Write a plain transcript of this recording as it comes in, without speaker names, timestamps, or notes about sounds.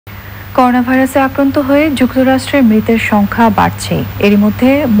Corona ভাইরাসে আক্রান্ত হয়ে যুক্তরাষ্ট্রের মৃতের সংখ্যা বাড়ছে। এরই মধ্যে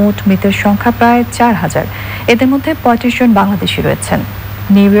মোট মৃতের সংখ্যা প্রায় 4000। এদের মধ্যে 35 জন বাংলাদেশি রয়েছেন।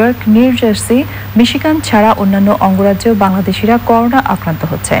 New York, new jersey, Michigan ছাড়া অন্যান্য অঙ্গরাজ্যেও বাংলাদেশিরা করোনা আক্রান্ত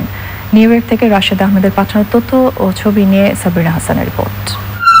হচ্ছেন। নিউ ইয়র্ক থেকে রাশেদ আহমেদের পাঠানো তথ্য ও ছবি নিয়ে সাবরিনা হাসানের রিপোর্ট।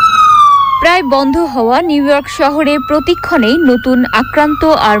 প্রায় বন্ধ হওয়া নিউ ইয়র্ক শহরে প্রতিক্ষণেই নতুন আক্রান্ত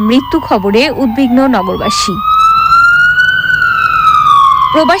আর মৃত্যু খবরে উদ্বিগ্ন নগরবাসী।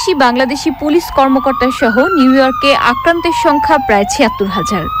 প্রবাসী বাংলাদেশি পুলিশ কর্মকর্তা সহ নিউ ইয়র্কে আক্রান্তের সংখ্যা প্রায়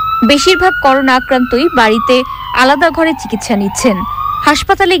 ৭৬,০০০। বেশিরভাগ করোনা আক্রান্তই বাড়িতে আলাদা ঘরে চিকিৎসা নিচ্ছেন।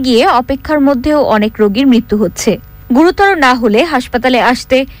 হাসপাতালে গিয়ে অপেক্ষার মধ্যেও অনেক রোগীর মৃত্যু হচ্ছে। গুরুতর না হলে হাসপাতালে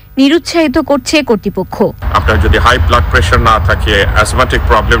আসতে নিরুৎসাহিত করছে কর্তৃপক্ষ। আপনার যদি হাই ব্লাড প্রেশার না থাকে, অ্যাজমাটিক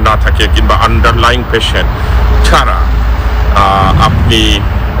প্রবলেম না থাকে কিংবা আন্ডারলাইং পেশেন্ট ছাড়া আপনি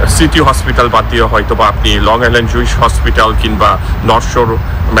সিটি হসপিটাল বাদ দিয়ে হয়তো বা আপনি লং আইল্যান্ড জুইশ হসপিটাল কিংবা নর্থ শোর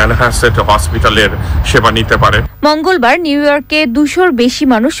ম্যানহাসেট হসপিটালের সেবা নিতে পারেন। মঙ্গলবার নিউ ইয়র্কে 200-র বেশি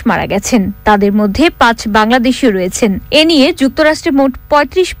মানুষ মারা গেছেন। তাদের মধ্যে 5 বাংলাদেশীও রয়েছেন। এ নিয়ে যুক্তরাষ্ট্রে মোট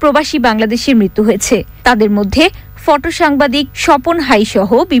 35 প্রবাসী বাংলাদেশির মৃত্যু হয়েছে। তাদের মধ্যে ফটো সাংবাদিক স্বপন হাই সহ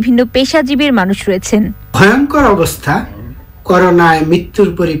বিভিন্ন পেশাজীবীর মানুষ রয়েছেন। ভয়ঙ্কর অবস্থা করোনায় মৃত্যুর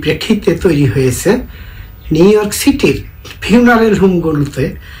পরিপ্রেক্ষিতে তৈরি হয়েছে। নিউ ইয়র্ক সিটির ফিউনারেল হোমগুলোতে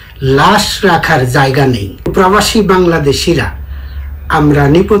লাশ রাখার জায়গা নেই। প্রবাসী বাংলাদেশিরা আমরা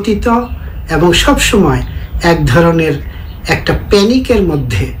নিপতিত এবং সবসময় এক ধরনের একটা প্যানিকের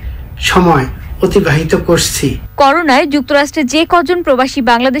মধ্যে সময় অতিবাহিত করছি। করোনায় যুক্তরাষ্ট্রে যে কজন প্রবাসী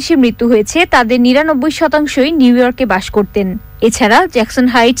বাংলাদেশের মৃত্যু হয়েছে তাদের 99% নিউ ইয়র্কে বাস করতেন। এছাড়া Jackson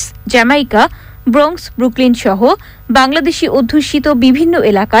Heights, Jamaica, Bronx, Brooklyn সহ বাংলাদেশি অধ্যুষিত বিভিন্ন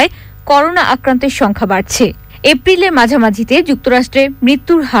এলাকায় করোনা আক্রান্তের সংখ্যা বাড়ছে। এপ্রিলের মাঝামাঝিতে যুক্তরাষ্ট্রে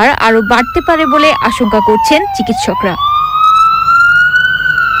মৃত্যুর হার আরও বাড়তে পারে বলে আশঙ্কা করছেন চিকিৎসকরা।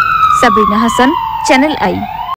 Sabrina Hasan, channel I.